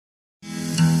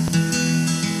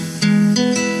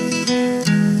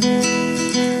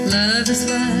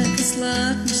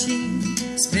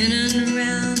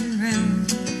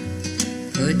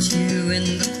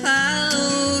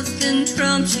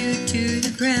push you to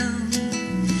the ground.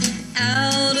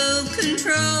 Out of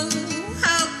control,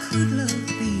 how could love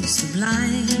be so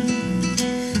blind?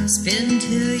 Spin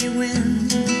till you win,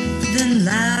 then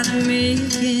lie to me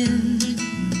again.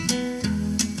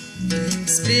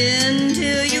 Spin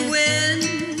till you win,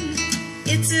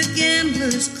 it's a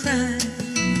gambler's cry.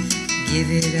 Give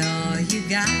it all you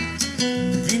got,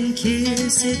 then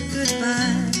kiss it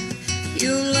goodbye.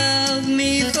 You'll love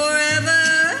me forever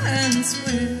and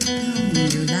swear on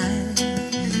your life.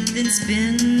 Then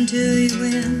spin till you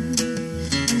win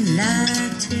and lie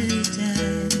till you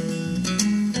die.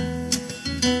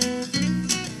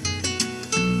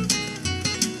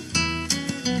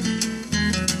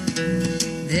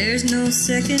 There's no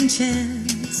second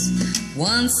chance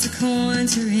once the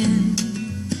coins are in.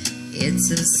 It's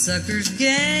a sucker's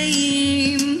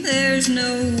game, there's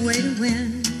no way to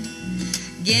win.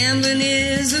 Gambling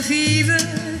is a fever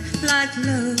like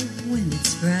love when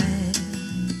it's bright.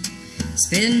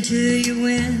 Spin till you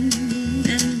win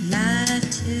and lie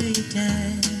till you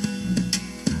die.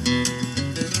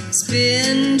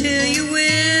 Spin till you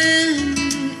win,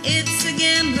 it's a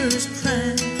gambler's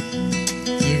pride.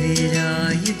 Give it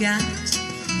all you got,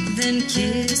 then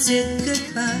kiss it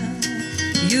goodbye.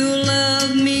 You'll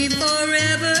love me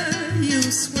forever,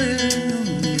 you'll swear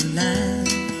on your life.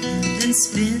 Then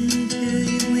spin till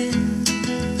you win,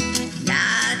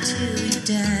 lie till you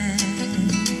die.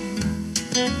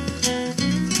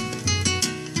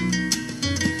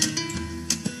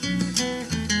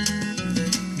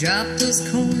 Drop those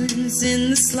coins in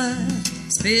the slot,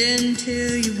 spin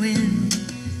till you win.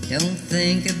 Don't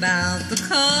think about the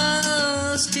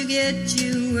cost to get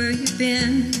you where you've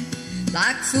been.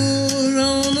 Like fool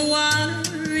on the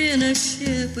water in a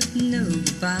ship with no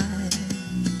goodbye.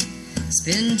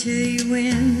 Spin till you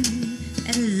win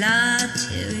and lie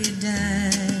till you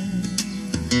die.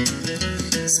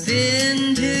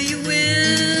 Spin till you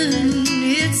win,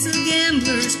 it's a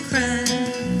gambler's cry.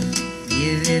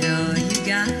 Give it all you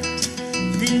got,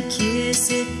 then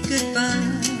kiss it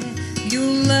goodbye.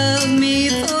 You'll love me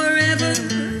forever,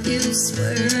 you'll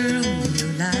swear on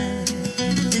your life.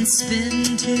 Then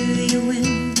spin till you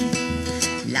win,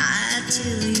 lie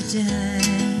till you die.